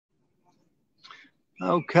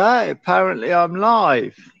Okay, apparently I'm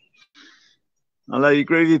live. Hello, you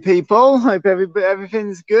groovy people. Hope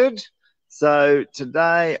everything's good. So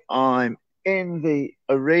today I'm in the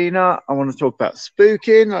arena. I want to talk about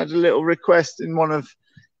spooking. I had a little request in one of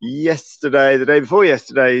the day before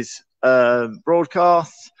yesterday's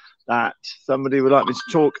broadcasts that somebody would like me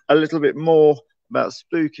to talk a little bit more about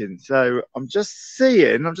spooking. So I'm just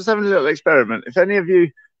having a little experiment. If any of you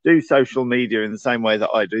do social media in the same way that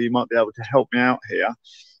I do, you might be able to help me out here.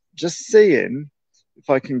 Just seeing if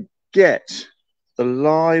I can get the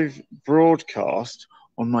live broadcast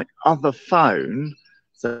on my other phone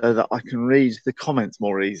so that I can read the comments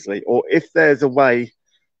more easily, or if there's a way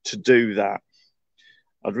to do that.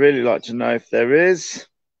 I'd really like to know if there is.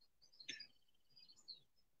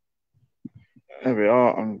 There we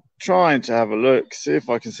are. I'm trying to have a look, see if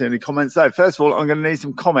I can see any comments. So first of all, I'm going to need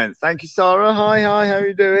some comments. Thank you, Sarah. Hi, how are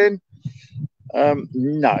you doing?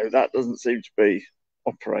 No, that doesn't seem to be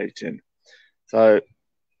operating. So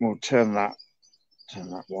we'll turn that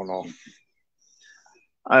one off.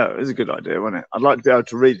 Oh, it was a good idea, wasn't it? I'd like to be able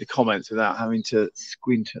to read the comments without having to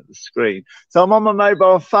squint at the screen. So I'm on my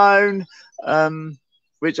mobile phone,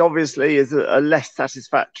 which obviously is a less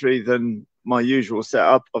satisfactory than my usual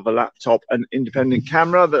setup of a laptop and independent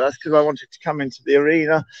camera, but that's because I wanted to come into the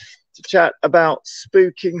arena to chat about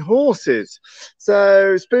spooking horses.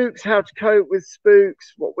 So spooks, how to cope with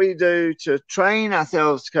spooks, what we do to train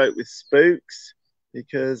ourselves to cope with spooks,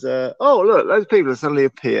 because, oh, look, those people have suddenly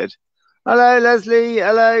appeared. Hello, Leslie.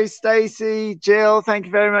 Hello, Stacey, Jill. Thank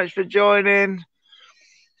you very much for joining.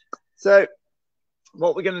 So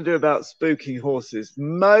what we're going to do about spooking horses.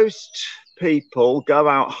 Most people go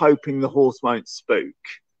out hoping the horse won't spook.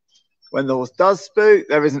 When the horse does spook,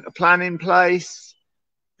 there isn't a plan in place.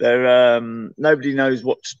 Nobody knows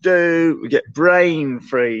what to do. We get brain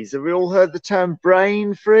freeze. Have we all heard the term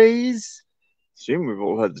brain freeze? I assume we've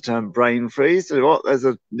all heard the term brain freeze. So what? There's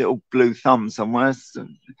a little blue thumb somewhere. So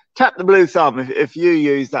tap the blue thumb if you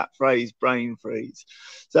use that phrase, brain freeze.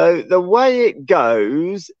 So the way it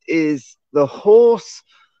goes is the horse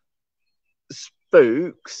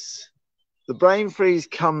spooks, the brain freeze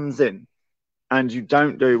comes in, and you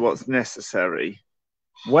don't do what's necessary.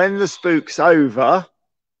 When the spook's over,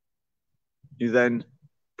 you then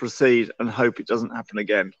proceed and hope it doesn't happen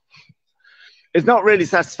again. It's not really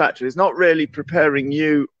satisfactory. It's not really preparing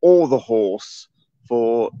you or the horse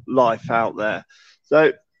for life out there.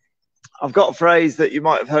 So I've got a phrase that you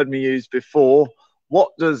might have heard me use before.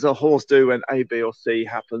 What does a horse do when A, B, or C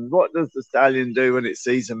happens? What does the stallion do when it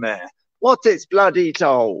sees a mare? What it's bloody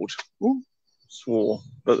told. Ooh, swore,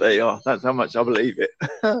 but there you are. That's how much I believe it.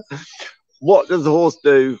 What does the horse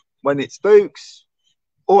do when it spooks?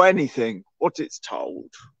 Or anything, what it's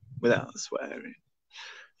told, without swearing.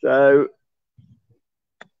 So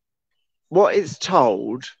what it's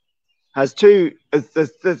told has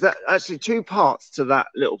there's actually two parts to that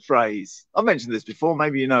little phrase. I mentioned this before,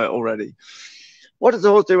 maybe you know it already. What does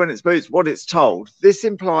the horse do when it spooks? What it's told. This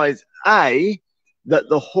implies A, that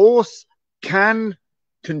the horse can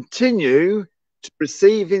continue to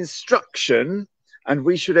receive instruction, and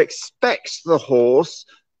we should expect the horse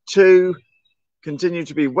to continue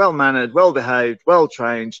to be well-mannered, well-behaved,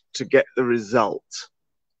 well-trained to get the result.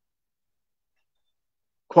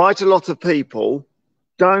 Quite a lot of people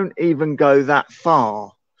don't even go that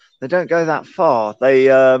far. They don't go that far. They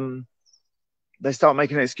start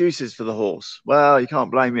making excuses for the horse. Well, you can't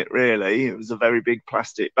blame it, really. It was a very big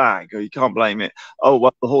plastic bag. Or you can't blame it. Oh,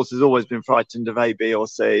 well, the horse has always been frightened of A, B, or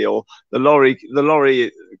C, or the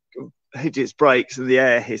lorry hit its brakes and the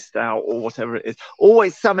air hissed out, or whatever it is.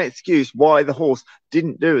 Always some excuse why the horse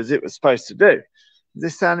didn't do as it was supposed to do. Is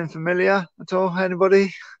this sounding familiar at all,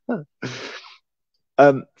 anybody?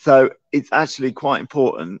 So it's actually quite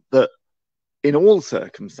important that in all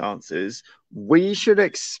circumstances, we should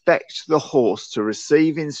expect the horse to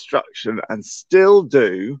receive instruction and still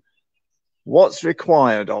do what's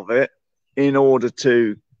required of it in order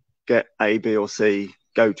to get A, B, or C,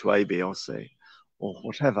 go to A, B, or C, or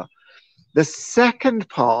whatever. The second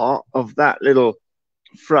part of that little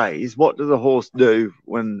phrase, what does a horse do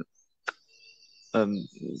when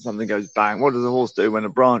something goes bang? What does a horse do when a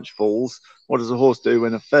branch falls? What does a horse do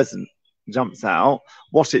when a pheasant jumps out?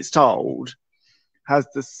 What it's told has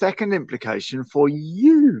the second implication for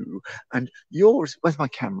you and yours. Where's my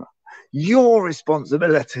camera? Your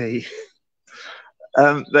responsibility.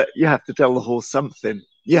 That you have to tell the horse something.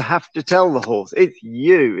 You have to tell the horse. It's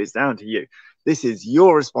you. It's down to you. This is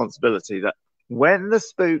your responsibility, that when the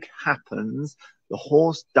spook happens, the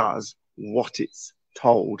horse does what it's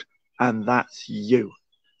told, and that's you.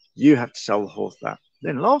 You have to tell the horse that.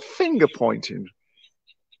 Then a lot of finger pointing.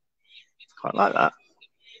 Quite like that.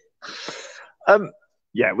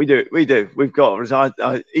 Yeah, we do. We do. We've got.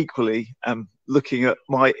 I equally looking at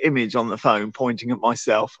my image on the phone, pointing at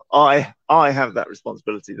myself. I have that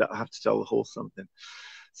responsibility that I have to tell the horse something.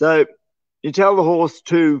 So you tell the horse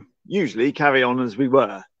to usually carry on as we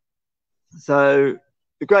were. So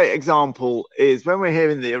the great example is when we're here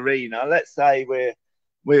in the arena. Let's say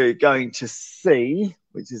we're going to see,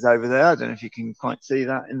 which is over there. I don't know if you can quite see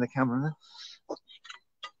that in the camera.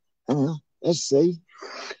 Oh, let's see.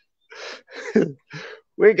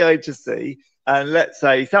 We're going to see, and let's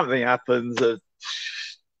say something happens,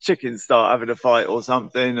 chickens start having a fight or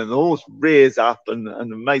something, and the horse rears up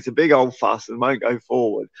and makes a big old fuss and won't go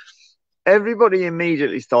forward. Everybody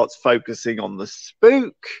immediately starts focusing on the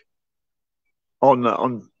spook,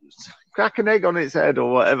 on crack an egg on its head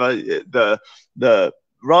or whatever. The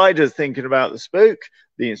rider's thinking about the spook,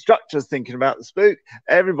 the instructor's thinking about the spook,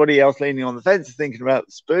 everybody else leaning on the fence is thinking about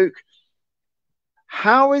the spook.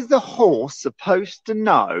 How is the horse supposed to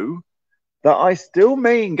know that I still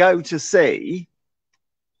mean go to sea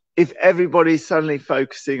if everybody's suddenly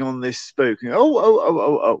focusing on this spook?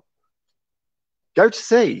 Oh. Go to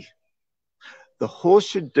sea. The horse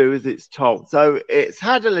should do as it's told. So it's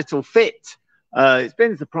had a little fit. It's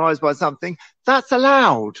been surprised by something. That's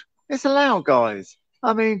allowed. It's allowed, guys.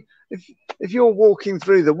 I mean, if you're walking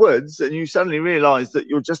through the woods and you suddenly realize that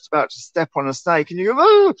you're just about to step on a snake and you go,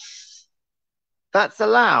 oh, that's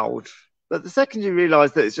allowed. But the second you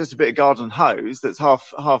realize that it's just a bit of garden hose that's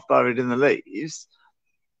half buried in the leaves,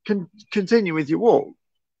 continue with your walk.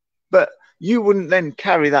 But you wouldn't then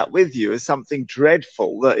carry that with you as something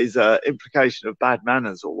dreadful that is an implication of bad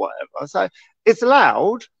manners or whatever. So it's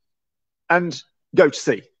allowed, and go to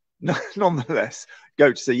sea. Nonetheless,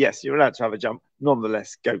 go to sea. Yes, you're allowed to have a jump.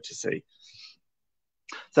 Nonetheless, go to sea.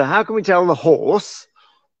 So how can we tell the horse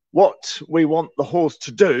what we want the horse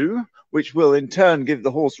to do, which will in turn give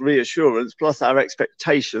the horse reassurance, plus our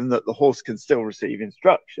expectation that the horse can still receive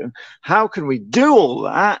instruction? How can we do all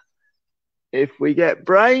that if we get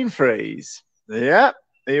brain freeze? Yeah,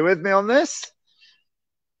 are you with me on this?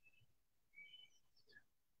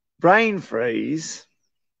 Brain freeze,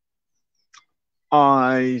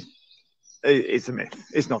 it's a myth.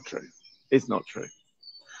 It's not true. It's not true.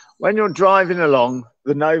 When you're driving along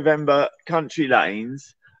the November country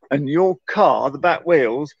lanes and your car, the back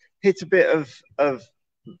wheels, hit a bit of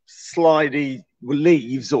slidey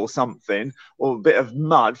leaves or something, or a bit of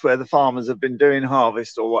mud where the farmers have been doing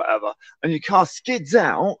harvest or whatever, and your car skids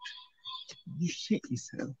out, you shit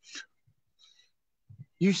yourself.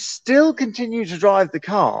 You still continue to drive the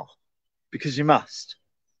car because you must.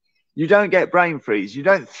 You don't get brain freeze. You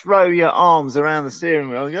don't throw your arms around the steering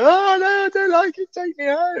wheel and go, oh, no, I don't like it, take me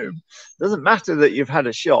home. It doesn't matter that you've had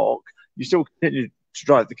a shock. You still continue to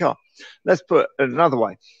drive the car. Let's put it another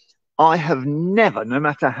way. I have never, no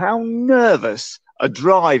matter how nervous a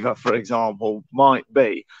driver, for example, might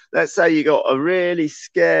be, let's say you got a really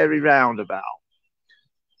scary roundabout.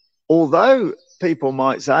 Although people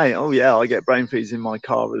might say, oh, yeah, I get brain freeze in my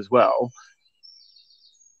car as well.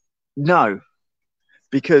 No.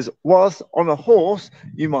 Because whilst on a horse,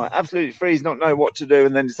 you might absolutely freeze, not know what to do,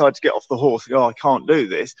 and then decide to get off the horse and go, oh, I can't do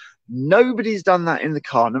this. Nobody's done that in the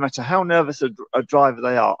car, no matter how nervous a driver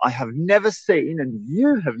they are. I have never seen, and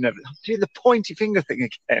you have never, do the pointy finger thing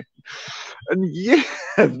again, and you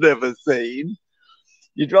have never seen,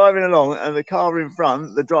 you're driving along and the car in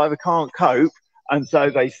front, the driver can't cope, and so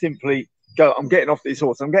they simply go, I'm getting off this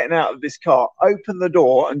horse, I'm getting out of this car, open the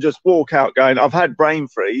door and just walk out going, I've had brain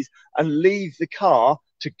freeze, and leave the car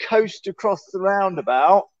to coast across the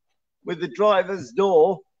roundabout with the driver's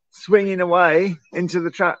door swinging away into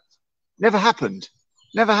the trap. Never happened.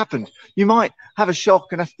 Never happened. You might have a shock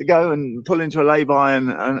and have to go and pull into a lay-by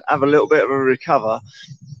and have a little bit of a recover,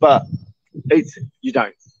 but you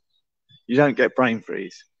don't get brain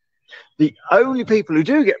freeze. The only people who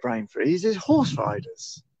do get brain freeze is horse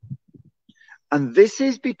riders. And this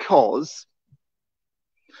is because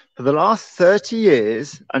for the last 30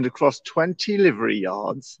 years and across 20 livery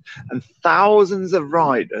yards and thousands of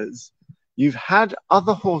riders, you've had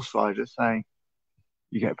other horse riders saying,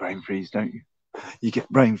 you get brain freeze, don't you? You get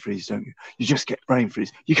brain freeze, don't you? You just get brain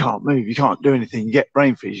freeze. You can't move. You can't do anything. You get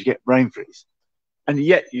brain freeze. You get brain freeze. And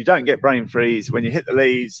yet you don't get brain freeze when you hit the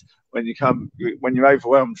leaves, when you're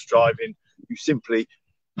overwhelmed driving. You simply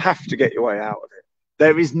have to get your way out of it.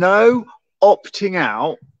 There is no opting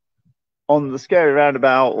out on the scary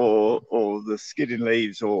roundabout or the skidding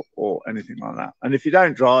leaves or anything like that. And if you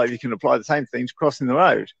don't drive, you can apply the same thing to crossing the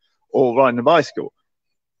road or riding a bicycle.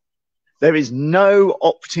 There is no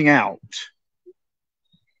opting out.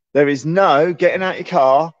 There is no getting out your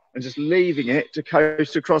car, and just leaving it to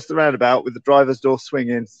coast across the roundabout with the driver's door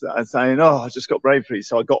swinging and saying, oh, I just got brain freeze,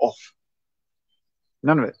 so I got off.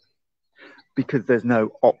 None of it. Because there's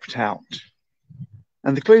no opt out.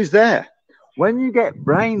 And the clue's there. When you get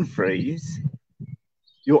brain freeze,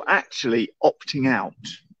 you're actually opting out.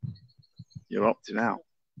 You're opting out.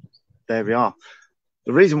 There we are.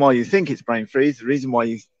 The reason why you think it's brain freeze, the reason why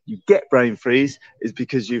you get brain freeze is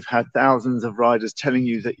because you've had thousands of riders telling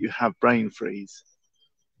you that you have brain freeze.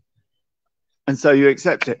 And so you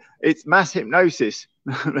accept it. It's mass hypnosis,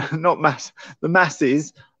 not mass. The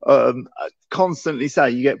masses constantly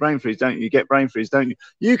say, you get brain freeze, don't you? You get brain freeze, don't you?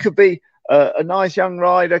 You could be a nice young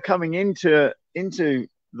rider coming into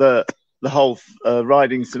the whole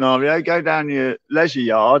riding scenario, go down your leisure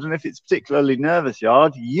yard, and if it's a particularly nervous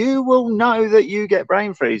yard, you will know that you get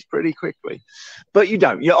brain freeze pretty quickly. But you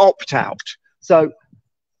don't. You opt out. So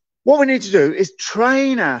what we need to do is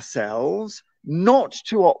train ourselves not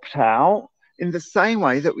to opt out in the same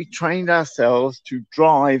way that we trained ourselves to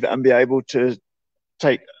drive and be able to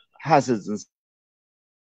take hazards and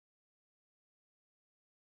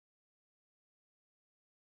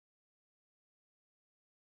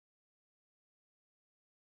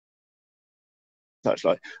such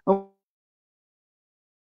like. Oh,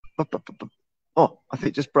 I think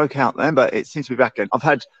it just broke out then, but it seems to be back in.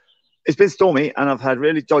 It's been stormy and I've had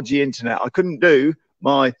really dodgy internet. I couldn't do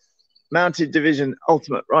my Mounted Division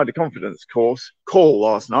Ultimate Rider Confidence course call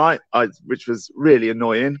last night, which was really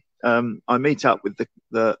annoying. I meet up with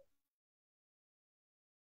the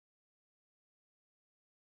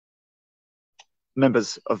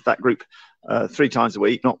members of that group 3 times a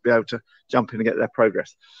week, not be able to jump in and get their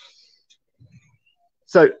progress.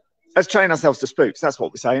 So let's train ourselves to spooks. That's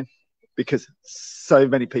what we're saying, because so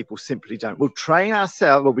many people simply don't. We'll train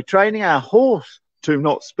ourselves. We'll be training our horse to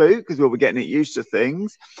not spook because we'll be getting it used to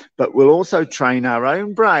things, but we'll also train our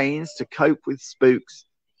own brains to cope with spooks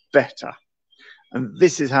better. And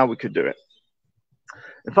this is how we could do it.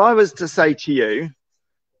 If I was to say to you,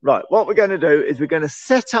 right, what we're going to do is we're going to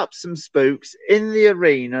set up some spooks in the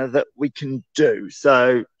arena that we can do.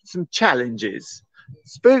 So some challenges.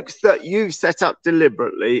 Spooks that you've set up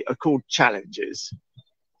deliberately are called challenges,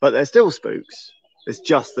 but they're still spooks. It's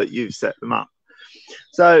just that you've set them up.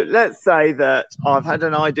 So let's say that I've had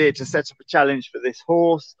an idea to set up a challenge for this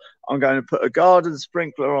horse. I'm going to put a garden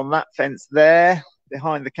sprinkler on that fence there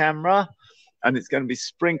behind the camera, and it's going to be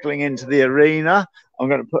sprinkling into the arena. I'm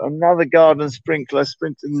going to put another garden sprinkler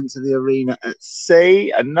sprinkling into the arena at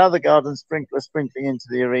sea, another garden sprinkler sprinkling into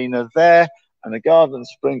the arena there, and a garden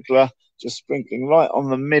sprinkler just sprinkling right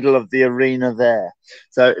on the middle of the arena there.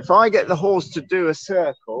 So if I get the horse to do a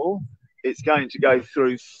circle, it's going to go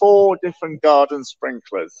through 4 different garden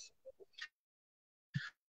sprinklers.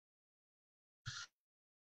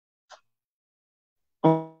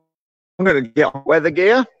 I'm going to get on weather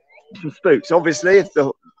gear, some spooks. Obviously, if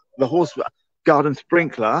the horse garden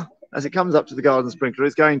sprinkler, as it comes up to the garden sprinkler,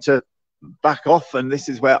 is going to back off, and this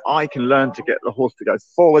is where I can learn to get the horse to go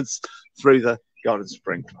forwards through the garden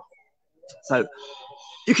sprinkler. So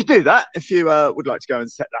you could do that if you would like to go and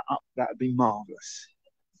set that up. That would be marvellous.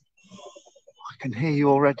 I can hear you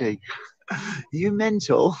already. Are you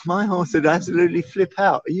mental? My horse would absolutely flip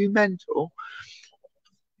out. Are you mental?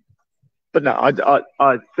 But no,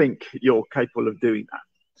 I think you're capable of doing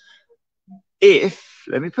that.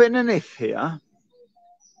 Let me put in an if here,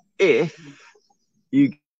 if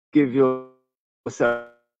you give yourself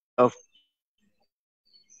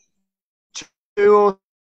 2 or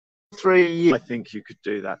 3 years, I think you could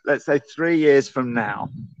do that. Let's say 3 years from now,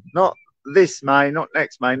 not this May, not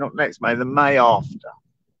next May, not next May, the May after.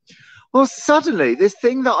 Well, suddenly this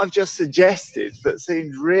thing that I've just suggested that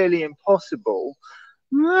seemed really impossible,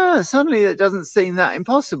 suddenly it doesn't seem that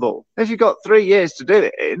impossible if you've got 3 years to do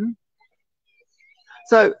it in.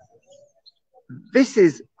 So this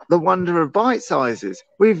is the wonder of bite sizes.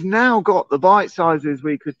 We've now got the bite sizes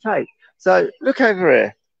we could take. So look over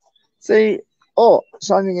here. See,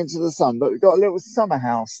 shining into the sun, but we've got a little summer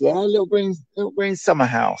house there, a little green summer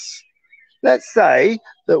house. Let's say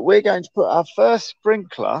that we're going to put our first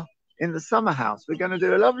sprinkler in the summer house. We're going to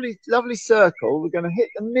do a lovely circle. We're going to hit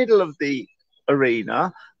the middle of the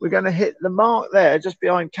arena. We're going to hit the mark there just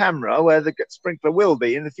behind camera where the sprinkler will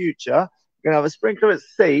be in the future. We're going to have a sprinkler at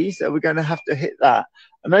sea, so we're going to have to hit that.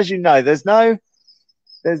 And as you know, there's no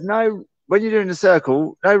when you're doing a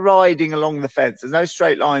circle, no riding along the fence. There's no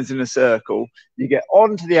straight lines in a circle. You get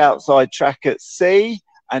onto the outside track at sea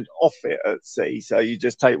and off it at sea. So you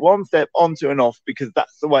just take one step onto and off because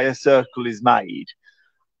that's the way a circle is made.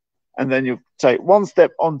 And then you take one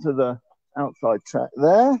step onto the outside track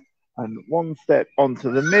there and one step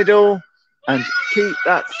onto the middle and keep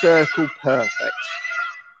that circle perfect.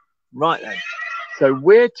 Right then. So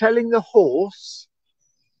we're telling the horse,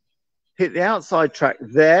 hit the outside track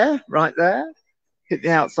there, right there. Hit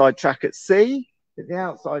the outside track at C. Hit the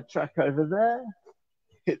outside track over there.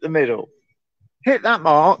 Hit the middle. Hit that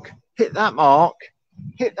mark. Hit that mark.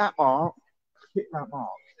 Hit that mark. Hit that mark.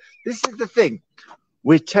 This is the thing.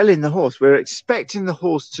 We're telling the horse. We're expecting the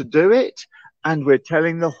horse to do it, and we're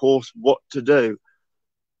telling the horse what to do.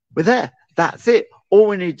 We're there. That's it. All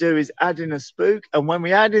we need to do is add in a spook, and when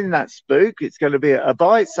we add in that spook, it's going to be a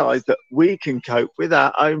bite size that we can cope with.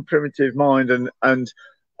 Our own primitive mind and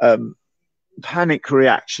panic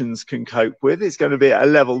reactions can cope with. It's going to be at a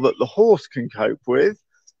level that the horse can cope with,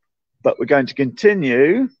 but we're going to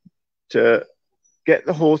continue to get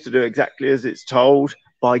the horse to do exactly as it's told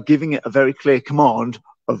by giving it a very clear command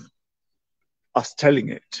of us telling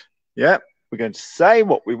it. Yeah, we're going to say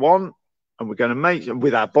what we want, and we're going to make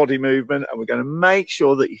with our body movement, and we're going to make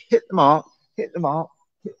sure that you hit the mark, hit the mark,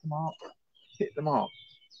 hit the mark, hit the mark.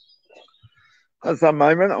 At that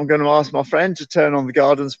moment, I'm going to ask my friend to turn on the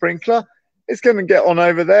garden sprinkler. It's going to get on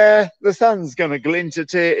over there. The sun's going to glint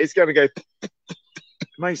at it. It's going to go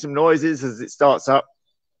make some noises as it starts up.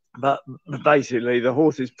 But basically, the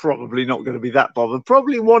horse is probably not going to be that bothered.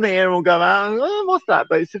 Probably one ear will go out, oh, what's that?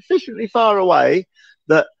 But it's sufficiently far away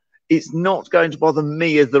that it's not going to bother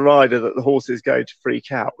me as the rider that the horse is going to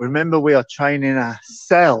freak out. Remember, we are training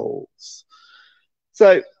ourselves.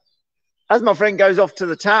 So as my friend goes off to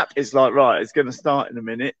the tap, it's like, right, it's going to start in a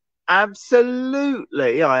minute.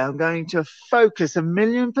 Absolutely, I am going to focus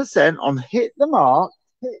 1,000,000% on hit the mark,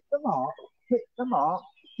 hit the mark, hit the mark,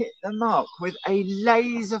 hit the mark with a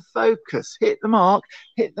laser focus. Hit the mark,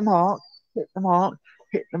 hit the mark, hit the mark,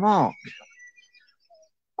 hit the mark.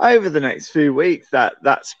 Over the next few weeks,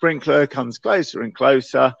 that sprinkler comes closer and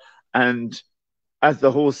closer, and as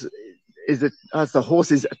the horse's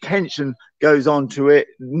attention goes on to it,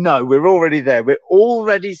 no, we're already there. We're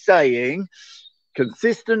already saying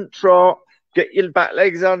consistent trot. Get your back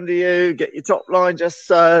legs under you. Get your top line just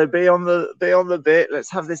so. Be on the bit.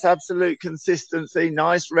 Let's have this absolute consistency.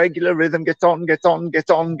 Nice regular rhythm. Get on, get on, get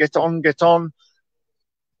on, get on, get on.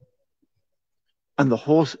 And the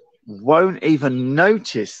horse won't even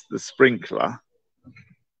notice the sprinkler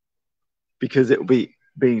because it will be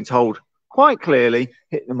being told quite clearly,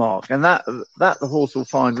 hit the mark. And that the horse will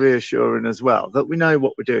find reassuring as well, that we know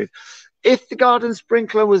what we're doing. If the garden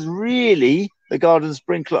sprinkler was really the garden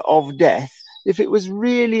sprinkler of death, if it was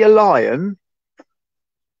really a lion,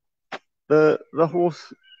 the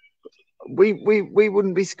horse, we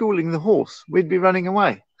wouldn't be schooling the horse. We'd be running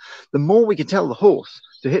away. The more we can tell the horse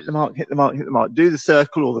to hit the mark, hit the mark, hit the mark, do the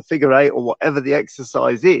circle or the figure eight or whatever the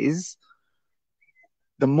exercise is,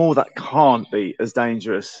 the more that can't be as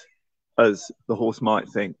dangerous as the horse might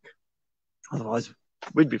think. Otherwise,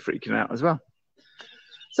 we'd be freaking out as well.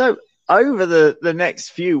 So over the next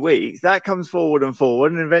few weeks, that comes forward,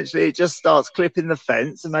 and eventually it just starts clipping the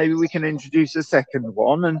fence, and maybe we can introduce a second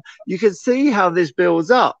one, and you can see how this builds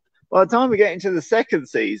up. By the time we get into the second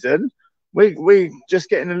season, we're just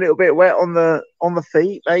getting a little bit wet on the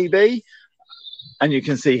feet, maybe, and you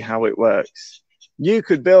can see how it works. You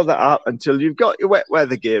could build that up until you've got your wet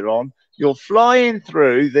weather gear on. You're flying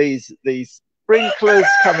through these sprinklers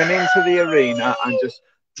coming into the arena and just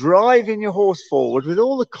driving your horse forward with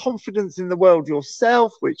all the confidence in the world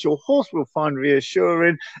yourself, which your horse will find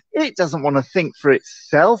reassuring. It doesn't want to think for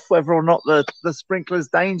itself whether or not the sprinkler is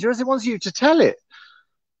dangerous. It wants you to tell it.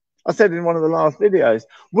 I said in one of the last videos,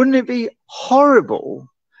 wouldn't it be horrible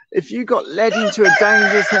if you got led into a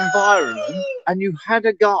dangerous environment and you had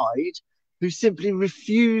a guide who simply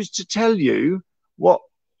refused to tell you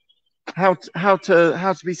how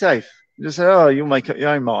to be safe? You just say, oh, you'll make up your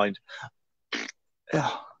own mind.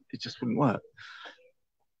 It just wouldn't work.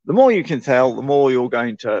 The more you can tell, the more you're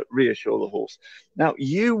going to reassure the horse. Now,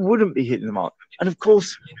 you wouldn't be hitting the mark. And of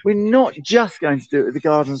course, we're not just going to do it with the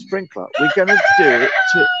garden sprinkler. We're going to do it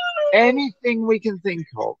to anything we can think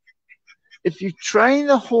of. If you train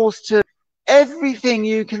the horse to everything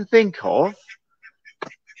you can think of,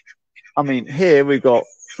 I mean, here we've got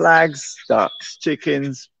flags, ducks,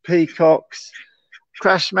 chickens, peacocks,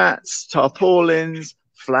 crash mats, tarpaulins,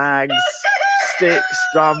 flags, sticks,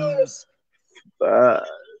 drums,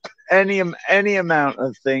 any amount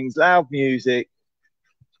of things, loud music.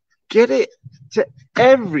 Get it to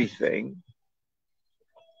everything,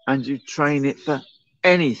 and you train it for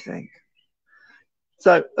anything.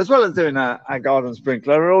 So as well as doing our garden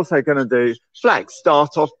sprinkler, we're also going to do flags.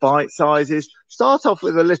 Start off bite sizes. Start off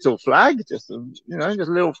with a little flag, just a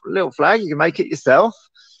little flag. You can make it yourself,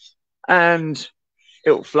 and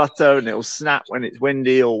it'll flutter and it'll snap when it's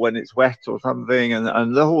windy or when it's wet or something,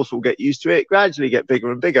 and the horse will get used to it, gradually get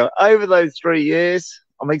bigger and bigger. Over those 3 years,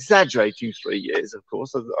 I'm exaggerating 3 years, of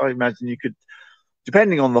course. I imagine you could,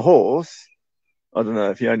 depending on the horse, I don't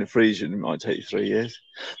know, if you own a Friesian, it might take you 3 years.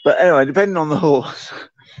 But anyway, depending on the horse,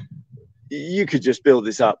 you could just build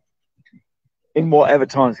this up in whatever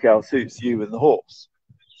timescale suits you and the horse.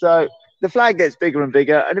 So the flag gets bigger and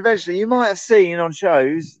bigger, and eventually you might have seen on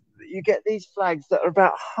shows that you get these flags that are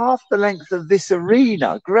about half the length of this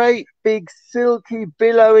arena. Great big silky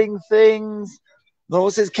billowing things. The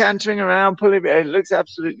horse is cantering around, pulling it. It looks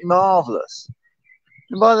absolutely marvelous.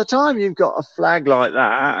 And by the time you've got a flag like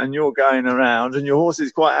that and you're going around and your horse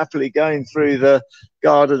is quite happily going through the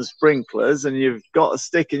garden sprinklers, and you've got a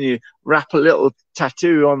stick and you wrap a little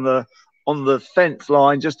tattoo on the fence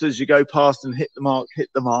line just as you go past and hit the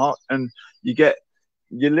mark, and you get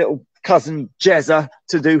your little cousin Jezza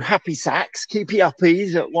to do happy sacks, keepy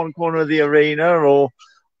uppies at one corner of the arena,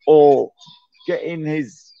 or get in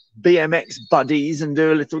his BMX buddies and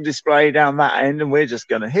do a little display down that end, and we're just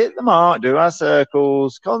going to hit the mark, do our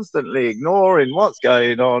circles, constantly ignoring what's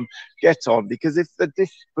going on, get on. Because if the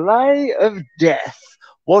display of death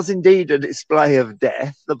was indeed a display of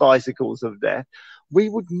death, the bicycles of death, we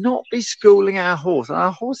would not be schooling our horse. And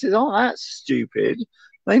our horses aren't that stupid.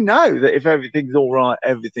 They know that if everything's all right,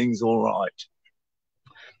 everything's all right.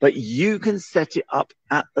 But you can set it up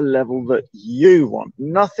at the level that you want.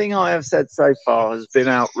 Nothing I have said so far has been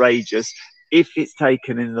outrageous if it's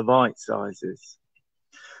taken in the bite sizes.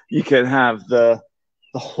 You can have the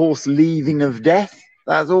horse leaving of death.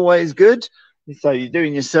 That's always good. So you're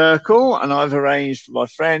doing your circle, and I've arranged for my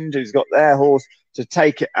friend who's got their horse to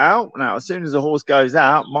take it out. Now, as soon as the horse goes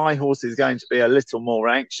out, my horse is going to be a little more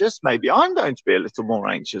anxious. Maybe I'm going to be a little more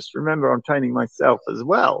anxious. Remember, I'm training myself as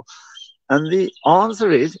well. And the answer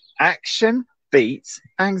is action beats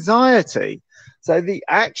anxiety. So the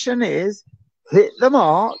action is hit the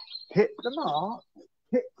mark, hit the mark,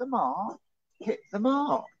 hit the mark, hit the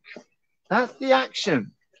mark. That's the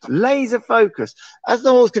action. Laser focus. As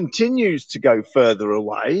the horse continues to go further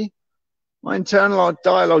away, my internal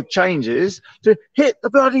dialogue changes to hit the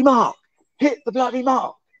bloody mark, hit the bloody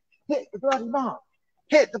mark, hit the bloody mark,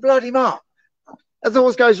 hit the bloody mark. As the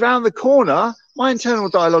horse goes round the corner, my internal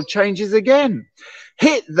dialogue changes again.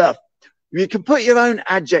 You can put your own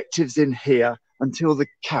adjectives in here until the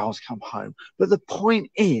cows come home. But the point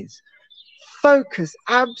is, focus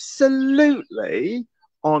absolutely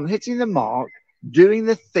on hitting the mark, doing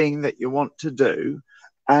the thing that you want to do,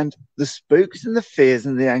 and the spooks and the fears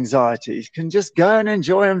and the anxieties can just go and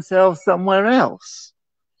enjoy themselves somewhere else.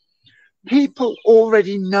 People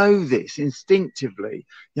already know this instinctively.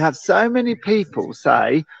 You have so many people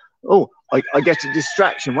say, oh, I get a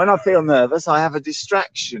distraction. When I feel nervous, I have a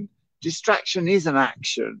distraction. Distraction is an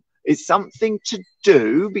action. It's something to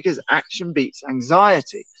do, because action beats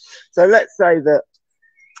anxiety. So let's say that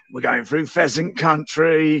we're going through pheasant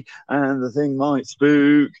country and the thing might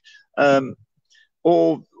spook,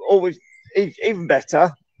 or even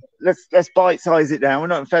better, let's bite size it down. We're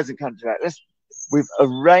not in pheasant country. We've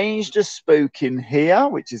arranged a spook in here,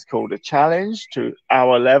 which is called a challenge to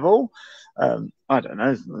our level. I don't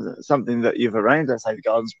know, something that you've arranged. Let's say the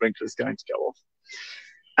garden sprinkler is going to go off.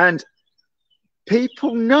 And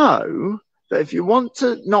people know that if you want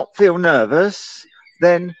to not feel nervous,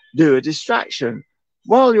 then do a distraction.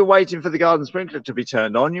 While you're waiting for the garden sprinkler to be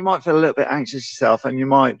turned on, you might feel a little bit anxious yourself, and you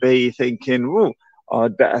might be thinking, oh,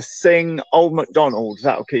 I'd better sing Old MacDonald.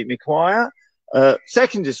 That'll keep me quiet.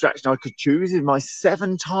 Second distraction I could choose is my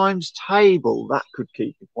 7 times table. That could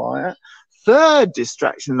keep me quiet. Third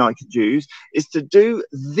distraction I could use is to do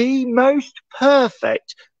the most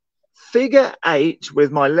perfect figure 8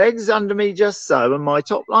 with my legs under me just so, and my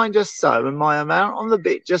top line just so, and my amount on the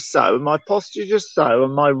bit just so, and my posture just so,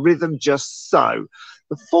 and my rhythm just so.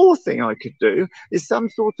 The fourth thing I could do is some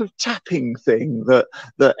sort of tapping thing that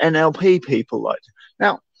NLP people like.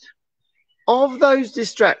 Now, of those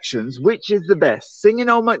distractions, which is the best? Singing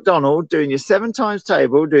Old MacDonald, doing your 7 times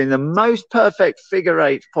table, doing the most perfect figure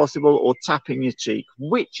 8 possible, or tapping your cheek?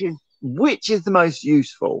 Which is the most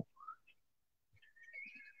useful?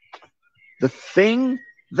 The thing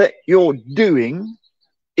that you're doing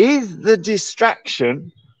is the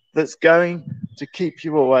distraction that's going to keep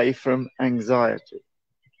you away from anxiety.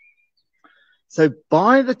 So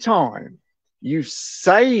by the time you've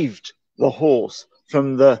saved the horse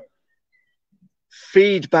from the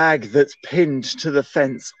feed bag that's pinned to the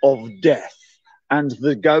fence of death, and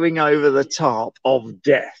the going over the tarp of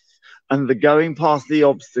death, and the going past the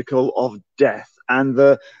obstacle of death, and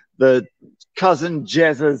the cousin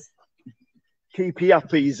Jezza's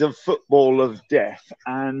keepy-uppies of football of death,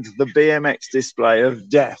 and the BMX display of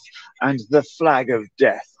death, and the flag of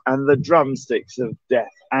death, and the drumsticks of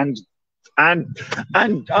death, and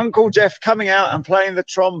Uncle Jeff coming out and playing the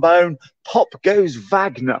trombone, Pop Goes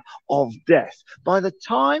Wagner of death. By the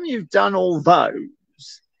time you've done all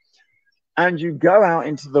those and you go out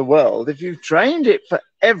into the world, if you've trained it for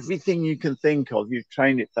everything you can think of, you've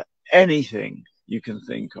trained it for anything you can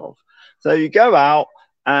think of. So you go out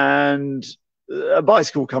and a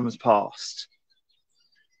bicycle comes past.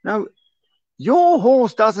 Now, your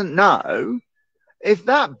horse doesn't know if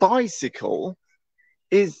that bicycle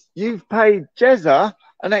is, you've paid Jezza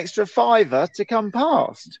an extra £5 to come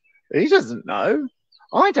past. He doesn't know.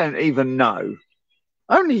 I don't even know.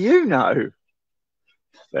 Only you know.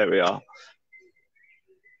 There we are.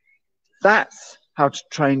 That's how to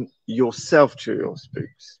train yourself to your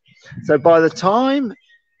spooks. So by the time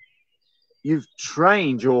you've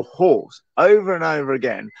trained your horse over and over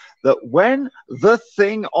again, that when the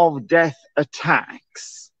thing of death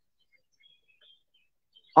attacks,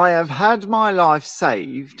 I have had my life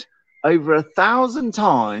saved over 1,000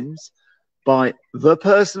 times by the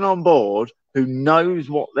person on board who knows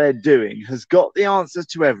what they're doing, has got the answer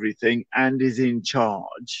to everything, and is in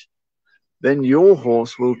charge. Then your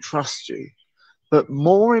horse will trust you. But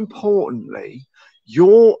more importantly,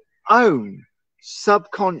 your own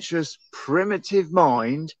subconscious primitive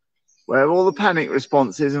mind, where all the panic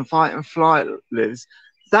responses and fight and flight lives,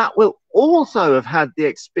 that will also have had the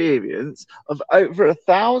experience of over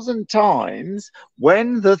 1,000 times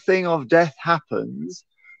when the thing of death happens.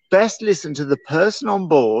 Best listen to the person on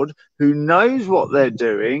board who knows what they're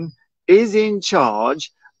doing, is in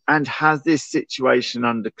charge, and has this situation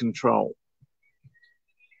under control.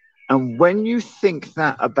 And when you think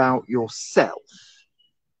that about yourself,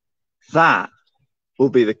 that will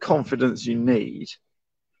be the confidence you need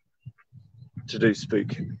to do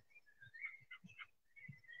spooking.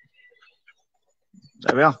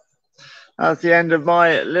 There we are. That's the end of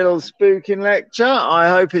my little spooking lecture. I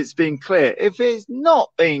hope it's been clear. If it's not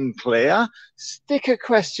been clear, stick a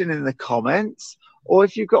question in the comments, or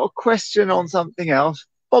if you've got a question on something else,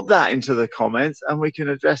 bob that into the comments and we can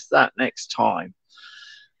address that next time.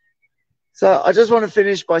 So I just want to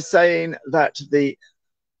finish by saying that the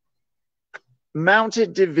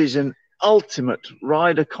Mounted Division Ultimate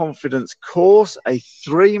Rider Confidence course, a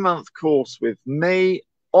 3-month course with me,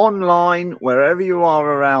 online, wherever you are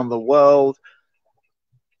around the world.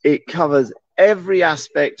 It covers every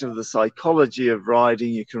aspect of the psychology of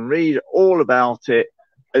riding. You can read all about it.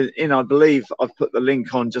 I believe I've put the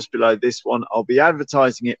link on just below this one. I'll be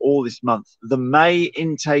advertising it all this month. The May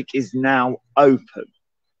intake is now open.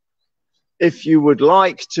 If you would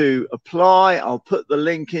like to apply, I'll put the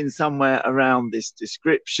link in somewhere around this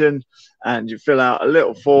description, and you fill out a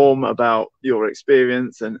little form about your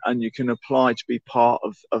experience, and you can apply to be part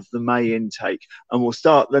of the May intake. And we'll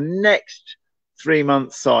start the next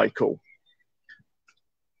 3-month cycle.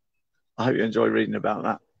 I hope you enjoy reading about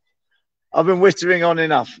that. I've been whittering on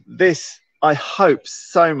enough. This, I hope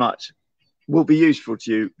so much, will be useful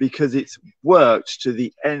to you because it's worked to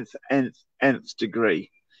the nth degree.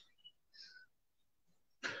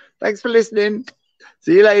 Thanks for listening.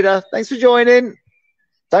 See you later. Thanks for joining.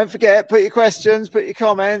 Don't forget, put your questions, put your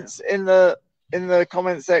comments in the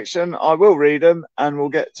comment section. I will read them and we'll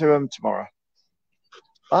get to them tomorrow.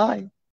 Bye.